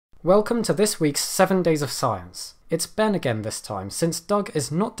Welcome to this week's 7 Days of Science. It's Ben again this time, since Doug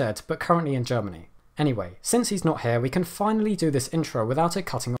is not dead but currently in Germany. Anyway, since he's not here, we can finally do this intro without it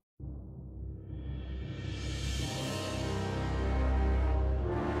cutting off.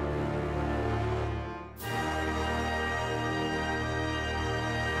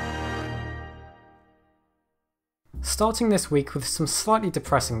 Starting this week with some slightly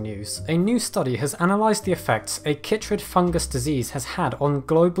depressing news, a new study has analysed the effects a chytrid fungus disease has had on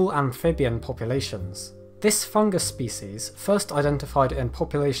global amphibian populations. This fungus species, first identified in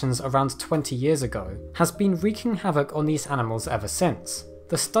populations around 20 years ago, has been wreaking havoc on these animals ever since.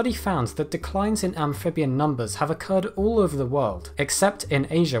 The study found that declines in amphibian numbers have occurred all over the world, except in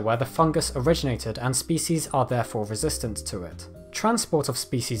Asia where the fungus originated and species are therefore resistant to it. Transport of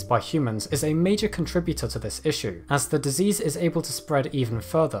species by humans is a major contributor to this issue, as the disease is able to spread even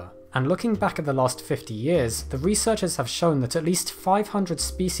further. And looking back at the last 50 years, the researchers have shown that at least 500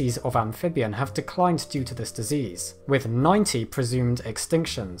 species of amphibian have declined due to this disease, with 90 presumed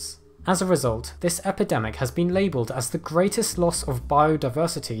extinctions. As a result, this epidemic has been labelled as the greatest loss of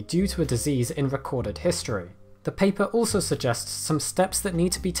biodiversity due to a disease in recorded history. The paper also suggests some steps that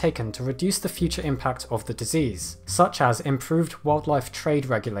need to be taken to reduce the future impact of the disease, such as improved wildlife trade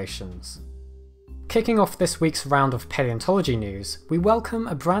regulations. Kicking off this week's round of paleontology news, we welcome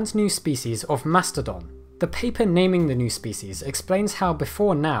a brand new species of Mastodon. The paper naming the new species explains how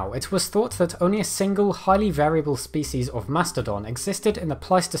before now it was thought that only a single highly variable species of Mastodon existed in the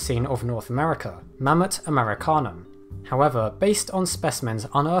Pleistocene of North America, Mammoth americanum. However, based on specimens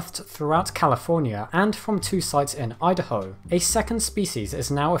unearthed throughout California and from 2 sites in Idaho, a second species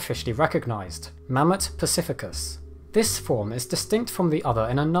is now officially recognised, Mammoth pacificus. This form is distinct from the other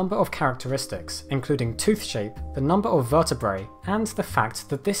in a number of characteristics, including tooth shape, the number of vertebrae, and the fact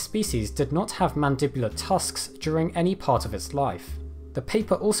that this species did not have mandibular tusks during any part of its life. The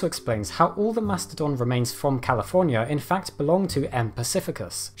paper also explains how all the mastodon remains from California in fact belong to M.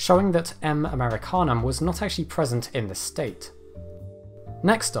 pacificus, showing that M. americanum was not actually present in this state.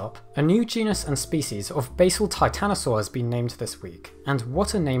 Next up, a new genus and species of basal titanosaur has been named this week, and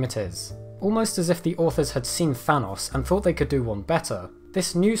what a name it is. Almost as if the authors had seen Thanos and thought they could do one better,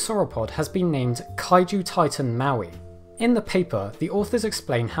 this new sauropod has been named Kaijutitan maui. In the paper, the authors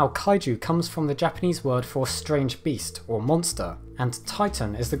explain how kaiju comes from the Japanese word for strange beast or monster, and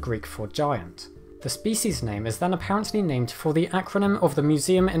titan is the Greek for giant. The species name is then apparently named for the acronym of the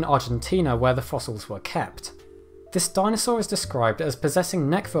museum in Argentina where the fossils were kept. This dinosaur is described as possessing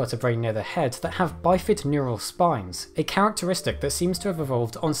neck vertebrae near the head that have bifid neural spines, a characteristic that seems to have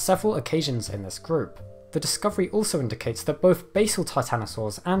evolved on several occasions in this group. The discovery also indicates that both basal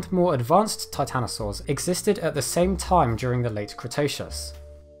titanosaurs and more advanced titanosaurs existed at the same time during the late Cretaceous.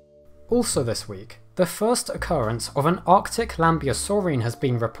 Also this week, the first occurrence of an Arctic Lambeosaurine has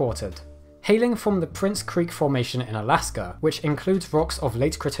been reported. Hailing from the Prince Creek Formation in Alaska, which includes rocks of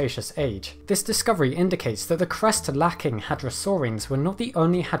late Cretaceous age, this discovery indicates that the crest-lacking hadrosaurines were not the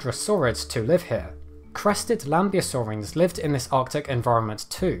only hadrosaurids to live here. Crested Lambeosaurines lived in this Arctic environment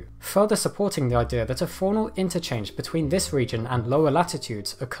too, further supporting the idea that a faunal interchange between this region and lower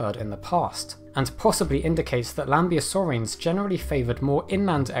latitudes occurred in the past, and possibly indicates that Lambeosaurines generally favoured more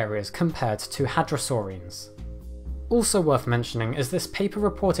inland areas compared to hadrosaurines. Also worth mentioning is this paper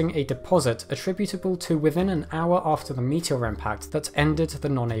reporting a deposit attributable to within an hour after the meteor impact that ended the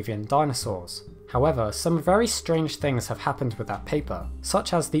non-avian dinosaurs. However, some very strange things have happened with that paper,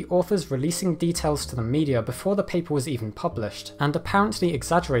 such as the authors releasing details to the media before the paper was even published, and apparently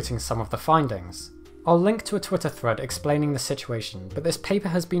exaggerating some of the findings. I'll link to a Twitter thread explaining the situation, but this paper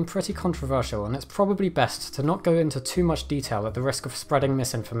has been pretty controversial and it's probably best to not go into too much detail at the risk of spreading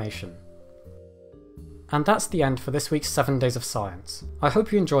misinformation. And that's the end for this week's 7 Days of Science. I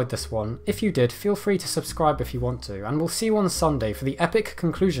hope you enjoyed this one. If you did, feel free to subscribe if you want to, and we'll see you on Sunday for the epic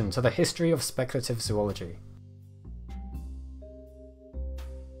conclusion to the history of speculative zoology.